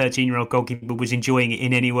Jamie, the 13-year-old goalkeeper, was enjoying it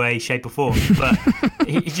in any way, shape, or form. But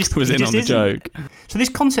he just was in on the joke. So this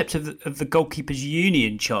concept of the goalkeepers'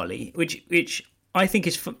 union, Charlie, which I think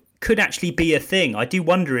could actually be a thing. I do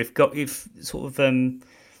wonder if sort of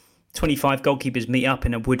 25 goalkeepers meet up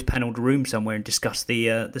in a wood-panelled room somewhere and discuss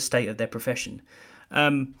the state of their profession.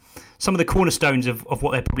 Some of the cornerstones of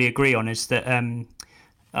what they probably agree on is that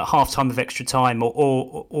at half time of extra time,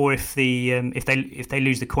 or if they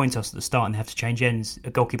lose the coin toss at the start and they have to change ends,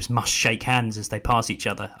 goalkeepers must shake hands as they pass each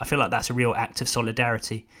other. I feel like that's a real act of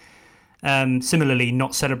solidarity. Similarly,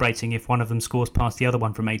 not celebrating if one of them scores past the other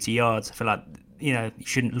one from 80 yards. I feel like, you know, you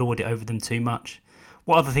shouldn't lord it over them too much.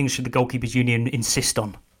 What other things should the goalkeepers union insist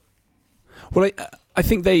on? Well, I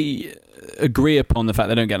think they agree upon the fact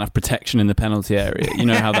they don't get enough protection in the penalty area. You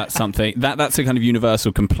know how that's something that's a kind of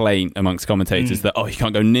universal complaint amongst commentators that you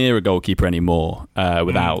can't go near a goalkeeper anymore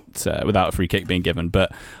without a free kick being given.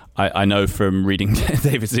 But I know from reading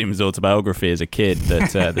David Seaman's autobiography as a kid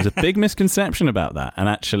that there's a big misconception about that, and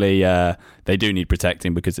actually they do need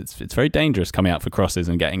protecting because it's very dangerous coming out for crosses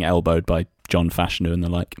and getting elbowed by John Fashanu and the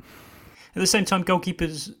like. At the same time,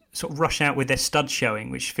 goalkeepers sort of rush out with their studs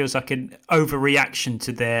showing, which feels like an overreaction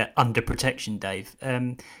to their under-protection, Dave.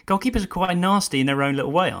 Goalkeepers are quite nasty in their own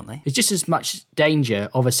little way, aren't they? There's just as much danger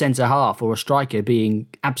of a centre-half or a striker being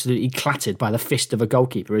absolutely clattered by the fist of a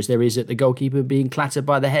goalkeeper as there is at the goalkeeper being clattered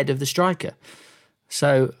by the head of the striker.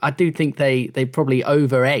 So I do think they probably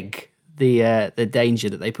over-egg the danger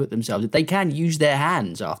that they put themselves in. They can use their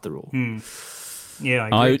hands, after all. Yeah,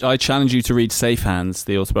 I challenge you to read Safe Hands,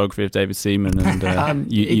 the autobiography of David Seaman,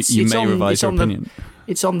 and you may revise your opinion.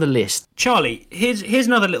 It's on the list. Charlie, here's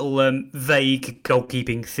another little vague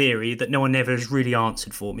goalkeeping theory that no one ever has really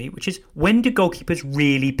answered for me, which is, when do goalkeepers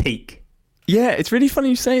really peak? Yeah, it's really funny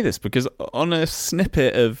you say this, because on a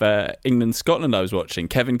snippet of England-Scotland I was watching,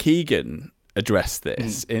 Kevin Keegan addressed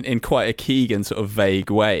this in quite a Keegan sort of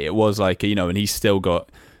vague way. It was like, you know, and he's still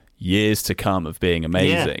got years to come of being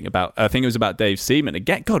amazing. I think it was about Dave Seaman.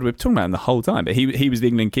 God, we're talking about him the whole time, but he was the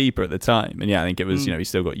England keeper at the time, and I think it was he's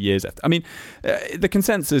still got years left. I mean, the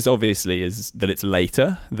consensus obviously is that it's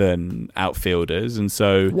later than outfielders, and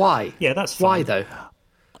so why? Yeah, that's fine. Why though?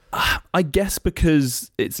 I guess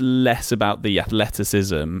because it's less about the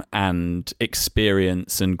athleticism, and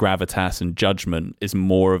experience and gravitas and judgment is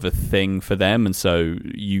more of a thing for them, and so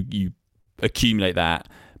you accumulate that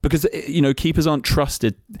because keepers aren't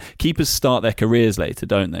trusted. Keepers start their careers later,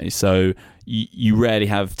 don't they? So you rarely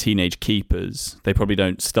have teenage keepers. They probably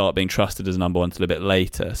don't start being trusted as number one until a bit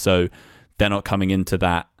later. So they're not coming into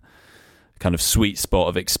that kind of sweet spot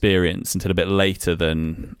of experience until a bit later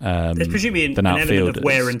than there's presumably an element outfielders. of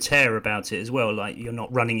wear and tear about it as well. Like, you're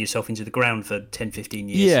not running yourself into the ground for 10, 15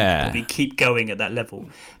 years. Yeah. You keep going at that level.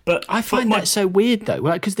 But I find that so weird though,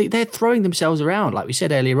 because they're throwing themselves around, like we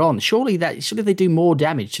said earlier on. Surely they do more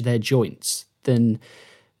damage to their joints than,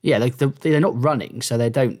 they're not running, so they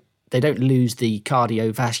don't lose the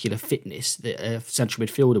cardiovascular fitness that a central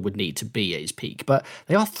midfielder would need to be at his peak. But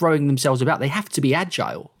they are throwing themselves about. They have to be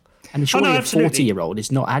agile. And surely a 40-year-old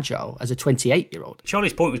is not agile as a 28-year-old.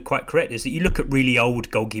 Charlie's point was quite correct, is that you look at really old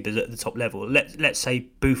goalkeepers at the top level. Let's say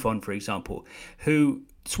Buffon, for example, who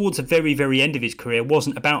towards the very, very end of his career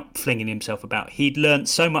wasn't about flinging himself about. He'd learned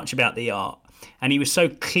so much about the art, and he was so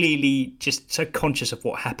clearly just so conscious of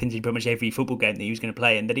what happened in pretty much every football game that he was going to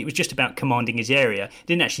play in, that it was just about commanding his area. He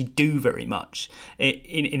didn't actually do very much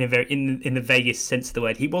in the vaguest sense of the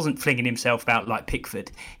word. He wasn't flinging himself out like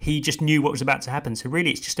Pickford. He just knew what was about to happen. So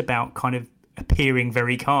really, it's just about kind of appearing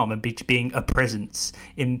very calm and being a presence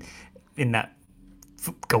in that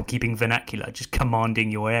goalkeeping vernacular, just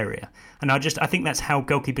commanding your area. And I think that's how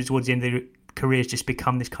goalkeepers towards the end of their careers just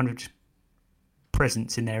become this kind of just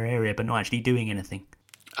presence in their area, but not actually doing anything.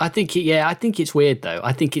 I think it's weird though.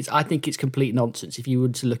 I think it's complete nonsense if you were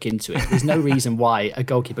to look into it. There's no reason why a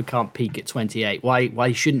goalkeeper can't peak at 28. Why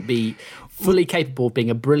he shouldn't be fully capable of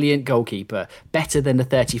being a brilliant goalkeeper, better than a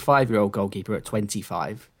 35-year-old goalkeeper at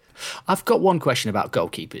 25. I've got one question about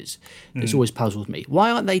goalkeepers that's always puzzled me.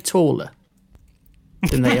 Why aren't they taller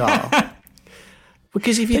than they are?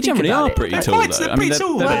 Because if you they think generally about are it, pretty tall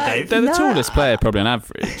though. They're the tallest player probably on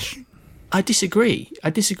average. I disagree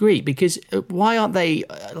because why aren't they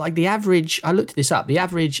like the average? I looked this up. The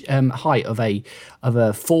average height of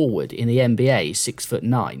a forward in the NBA is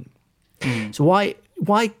 6'9". So why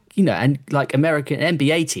and like American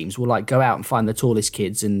NBA teams will like go out and find the tallest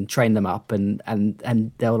kids and train them up and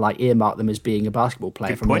they'll like earmark them as being a basketball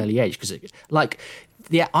player from an early age because like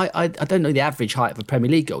I don't know the average height of a Premier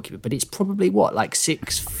League goalkeeper, but it's probably like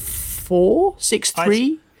 6'4",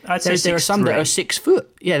 6'3". I'd say there are some that are 6 foot.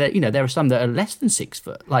 Yeah, there are some that are less than 6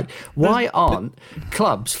 foot. Like, why aren't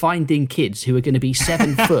clubs finding kids who are going to be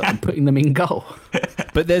 7 foot and putting them in goal?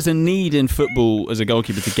 But there's a need in football as a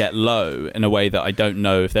goalkeeper to get low in a way that I don't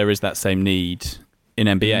know if there is that same need in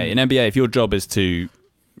NBA. In NBA, if your job is to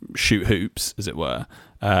shoot hoops, as it were,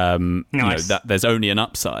 nice. That there's only an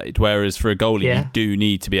upside. Whereas for a goalie, you do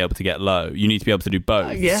need to be able to get low. You need to be able to do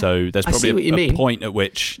both. So there's probably a point at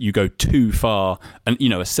which you go too far, and a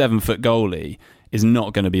 7-foot goalie is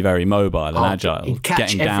not going to be very mobile and agile.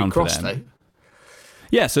 Getting down for them. Though.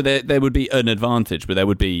 Yeah, so there would be an advantage, but there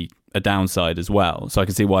would be a downside as well. So I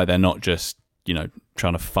can see why they're not just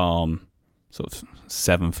trying to farm sort of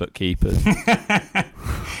 7-foot keepers.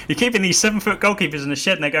 You're keeping these 7-foot goalkeepers in the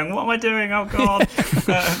shed and they're going, what am I doing? Oh, God.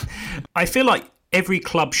 I feel like every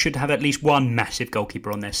club should have at least one massive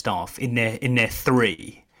goalkeeper on their staff in their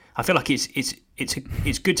three. I feel like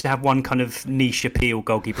it's good to have one kind of niche appeal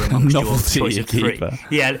goalkeeper amongst your choice of three.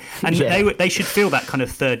 Yeah, and they should fill that kind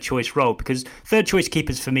of third choice role, because third choice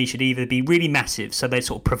keepers for me should either be really massive, so they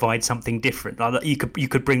sort of provide something different. Like you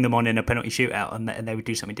could bring them on in a penalty shootout and they would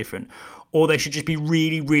do something different, or they should just be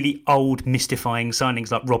really, really old, mystifying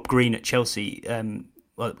signings like Rob Green at Chelsea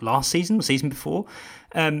last season or season before.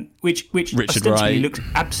 Which ostensibly looks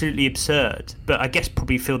absolutely absurd, but I guess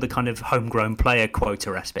probably fill the kind of homegrown player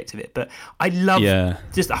quota aspect of it. But I love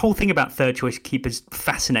just the whole thing about third choice keepers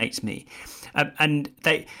fascinates me. And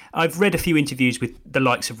I've read a few interviews with the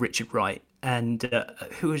likes of Richard Wright and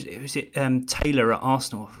who was it? Taylor at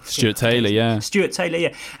Arsenal. Stuart Taylor, yeah.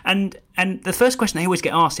 And the first question they always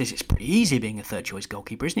get asked is, it's pretty easy being a third choice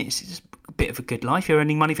goalkeeper, isn't it? It's just a bit of a good life. You're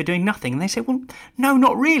earning money for doing nothing. And they say, well, no,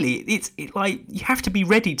 not really. It's like you have to be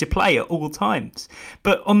ready to play at all times.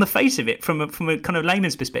 But on the face of it, from a kind of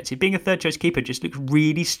layman's perspective, being a third choice keeper just looks a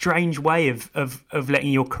really strange way of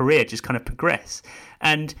letting your career just kind of progress.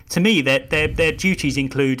 And to me, their duties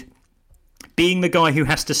include being the guy who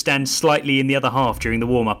has to stand slightly in the other half during the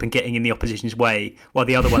warm-up and getting in the opposition's way while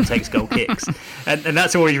the other one takes goal kicks. And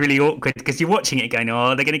that's always really awkward, because you're watching it going,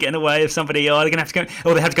 oh, they're going to get in the way of somebody, oh, they're going to have to go,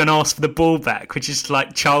 or they have to go and ask for the ball back, which is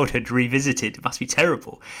like childhood revisited. It must be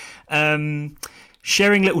terrible.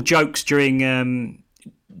 Sharing little jokes during...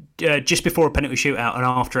 just before a penalty shootout and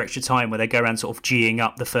after extra time, where they go around sort of geeing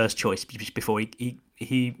up the first choice just before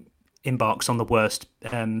he embarks on the worst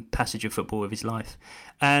passage of football of his life.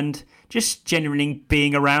 And just genuinely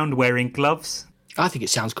being around wearing gloves. I think it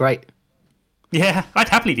sounds great. Yeah, I'd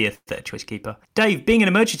happily be a third choice keeper. Dave, being an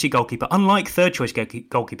emergency goalkeeper, unlike third choice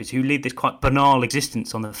goalkeepers who lead this quite banal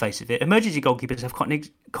existence on the face of it, emergency goalkeepers have quite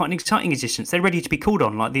an exciting existence. They're ready to be called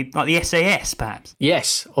on, like the SAS, perhaps.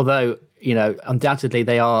 Yes, although, undoubtedly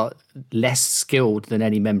they are less skilled than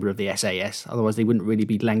any member of the SAS. Otherwise, they wouldn't really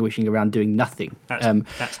be languishing around doing nothing.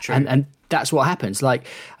 That's true. And that's what happens.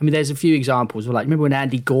 There's a few examples of remember when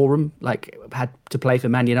Andy Gorham had to play for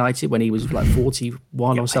Man United when he was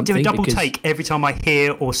 41 or something. I do a double take every time I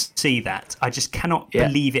hear or see that. I just cannot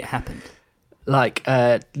believe it happened.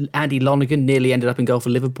 Andy Lonergan nearly ended up in goal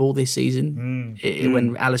for Liverpool this season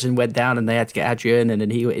when Alisson went down and they had to get Adrian and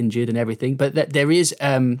then he got injured and everything. But there is,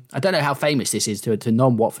 I don't know how famous this is to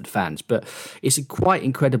non-Watford fans, but it's a quite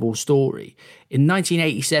incredible story. In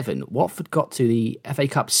 1987, Watford got to the FA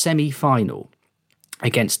Cup semi-final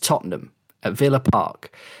against Tottenham at Villa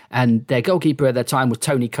Park, and their goalkeeper at that time was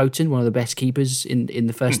Tony Coton, one of the best keepers in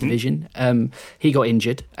the first division. He got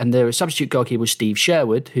injured, and their substitute goalkeeper was Steve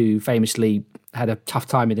Sherwood, who famously had a tough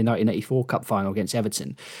time in the 1984 Cup final against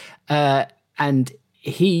Everton. And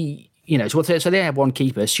he, so they had one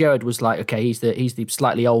keeper. Sherwood was like, okay, he's the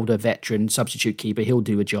slightly older veteran substitute keeper. He'll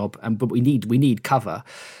do a job, but we need cover.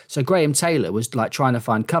 So Graham Taylor was trying to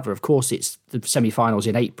find cover. Of course, it's the semi-finals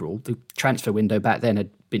in April. The transfer window back then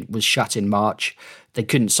was shut in March. They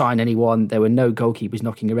couldn't sign anyone. There were no goalkeepers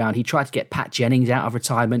knocking around. He tried to get Pat Jennings out of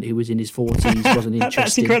retirement, who was in his 40s, wasn't interested.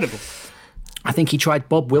 That's incredible. I think he tried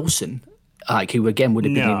Bob Wilson, who again would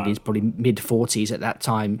have been in his probably mid-40s at that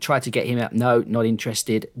time. Tried to get him out. No, not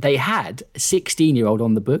interested. They had a 16-year-old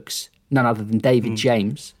on the books, none other than David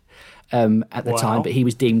James at the time, but he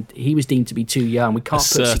was deemed to be too young. We can't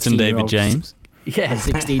put certain David James. Yeah,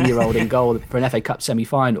 16-year-old in goal for an FA Cup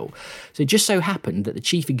semi-final. So it just so happened that the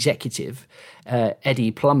chief executive, Eddie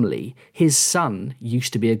Plumley, his son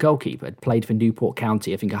used to be a goalkeeper, had played for Newport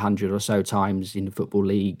County, I think 100 or so times in the Football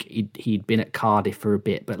League. He'd been at Cardiff for a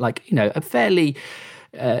bit, but a fairly,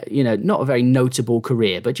 not a very notable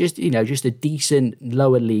career, but just a decent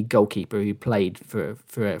lower league goalkeeper who played for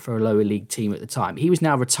a lower league team at the time. He was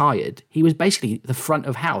now retired. He was basically the front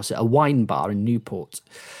of house at a wine bar in Newport.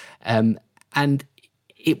 And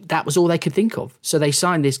that was all they could think of. So they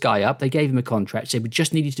signed this guy up. They gave him a contract. Said we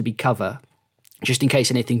just needed to be cover, just in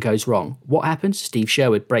case anything goes wrong. What happens? Steve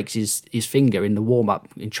Sherwood breaks his finger in the warm-up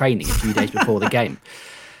in training a few days before the game.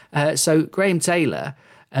 So Graham Taylor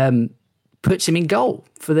puts him in goal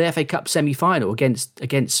for the FA Cup semi-final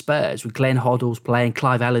against Spurs with Glenn Hoddles playing.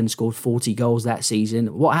 Clive Allen scored 40 goals that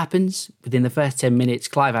season. What happens? Within the first 10 minutes,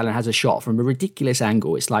 Clive Allen has a shot from a ridiculous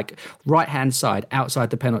angle. It's right-hand side, outside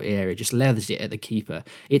the penalty area, just leathers it at the keeper.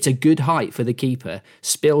 It's a good height for the keeper.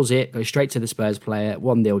 Spills it, goes straight to the Spurs player,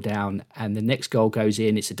 1-0 down, and the next goal goes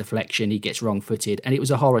in. It's a deflection. He gets wrong-footed, and it was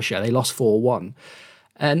a horror show. They lost 4-1.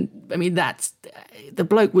 And, the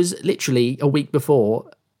bloke was literally a week before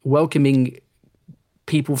welcoming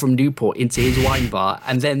people from Newport into his wine bar,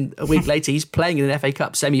 and then a week later he's playing in an FA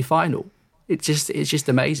Cup semi-final. It's just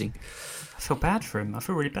amazing. I feel bad for him. I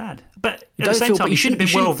feel really bad. But at the same time, you shouldn't be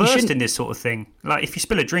well versed in this sort of thing. If you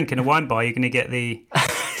spill a drink in a wine bar, you're going to get the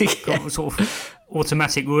sort of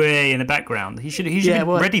automatic way in the background. He should be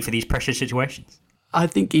ready for these pressure situations. I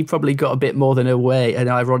think he probably got a bit more than an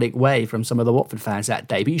ironic way from some of the Watford fans that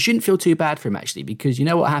day. But you shouldn't feel too bad for him, actually, because you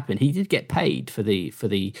know what happened? He did get paid for the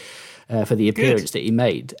appearance that he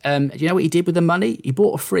made. Do you know what he did with the money? He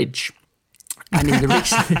bought a fridge. And in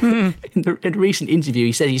the recent interview,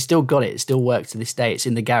 he said he's still got it. It still works to this day. It's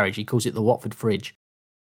in the garage. He calls it the Watford fridge.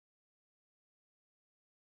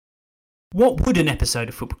 What would an episode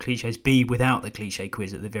of Football Cliches be without the cliche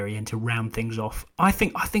quiz at the very end to round things off? I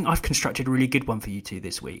think I've constructed a really good one for you two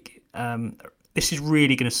this week. This is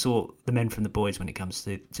really going to sort the men from the boys when it comes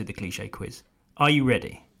to the cliche quiz. Are you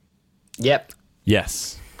ready? Yep.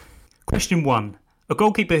 Yes. Question 1. A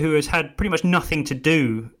goalkeeper who has had pretty much nothing to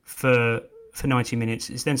do for 90 minutes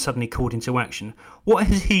is then suddenly called into action. What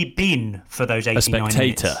has he been for those 89 minutes? A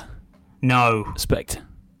spectator. No.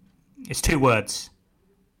 It's 2 words.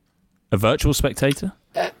 A virtual spectator?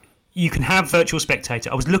 You can have virtual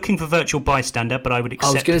spectator. I was looking for virtual bystander, but I would accept.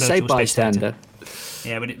 I was going to say bystander.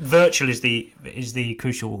 Yeah, but virtual is the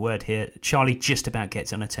crucial word here. Charlie just about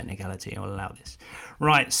gets on a technicality. I'll allow this.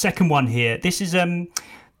 Right, second one here. This is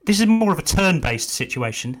more of a turn-based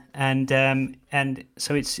situation, and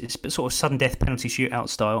so it's sort of sudden death penalty shootout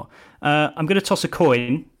style. I'm going to toss a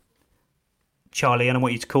coin, Charlie, and I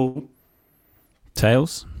want you to call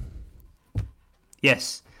tails.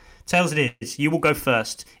 Yes. Tails it is. You will go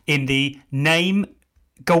first in the name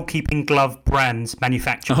goalkeeping glove brands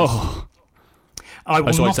manufacturers. Oh. I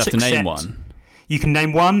will not have to name one. You can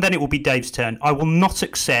name one, then it will be Dave's turn. I will not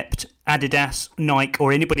accept Adidas, Nike,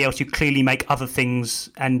 or anybody else who clearly make other things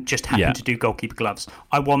and just happen to do goalkeeper gloves.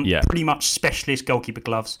 I want pretty much specialist goalkeeper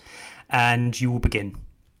gloves, and you will begin.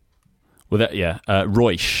 Well,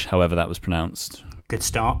 Reusch, however that was pronounced. Good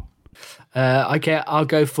start. Okay, I'll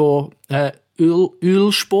go for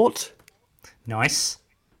Uhlsport. Nice.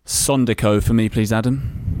 Sondico for me, please,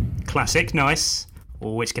 Adam. Classic, nice.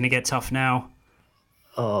 Oh, it's going to get tough now.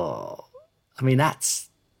 Oh, I mean, that's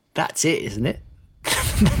it, isn't it?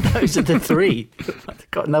 Those are the three.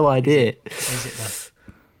 I've got no idea. Is it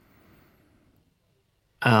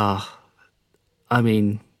then? I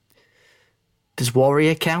mean, does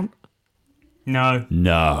Warrior count? No.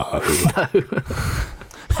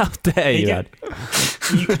 How dare you, Ad?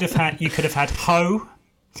 You could have had Ho.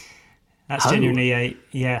 That's genuinely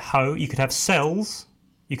Ho. You could have Cells.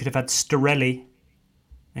 You could have had Storelli,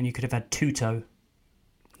 and you could have had Tuto.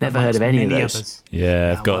 Never heard of any of those. Others.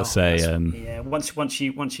 Yeah, I've got to say. Once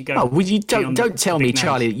you go. Oh, well, you don't tell me,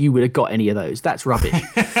 Charlie, that you would have got any of those. That's rubbish.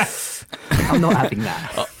 I'm not having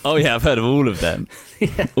that. Oh yeah, I've heard of all of them.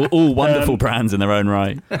 All wonderful brands in their own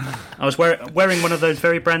right. I was wearing one of those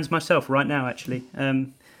very brands myself right now, actually.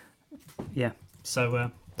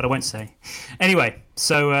 So, but I won't say. Anyway,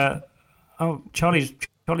 so Charlie's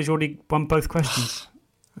already won both questions.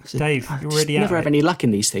 Dave, you're already out. Never have any luck in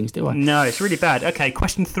these things, do I? No, it's really bad. Okay,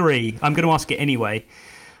 question 3. I'm going to ask it anyway.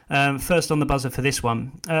 First on the buzzer for this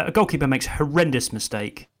one. A goalkeeper makes a horrendous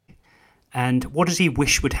mistake. And what does he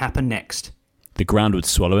wish would happen next? The ground would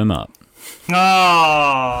swallow him up.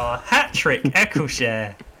 Oh, hat-trick,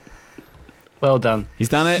 Eccleshare. Well done. He's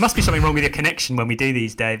done it. There must be something wrong with your connection when we do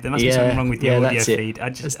these, Dave. There must be something wrong with your audio feed.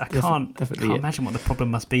 I can't imagine what the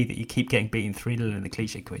problem must be that you keep getting beaten 3-0 in the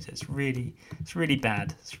cliche quiz. It's really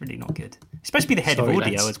bad. It's really not good. You're supposed to be the head of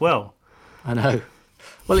audio as well. I know.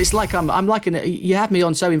 Well, it's like I'm like you have me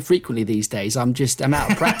on so infrequently these days. I'm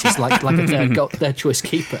out of practice, like a third choice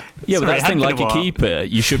keeper. Yeah, but that's the thing. Like a keeper,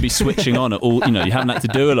 you should be switching on at all. You haven't had to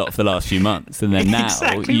do a lot for the last few months, and then now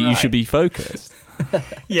you should be focused.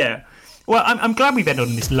 Yeah. Well, I'm glad we've ended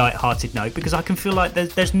on this light-hearted note because I can feel like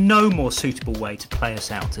there's no more suitable way to play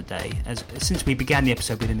us out today, since we began the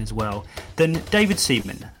episode with him as well, than David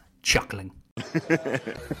Seaman chuckling.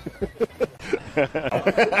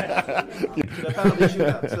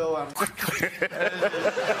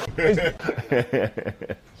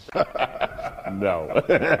 No.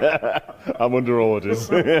 I'm under orders.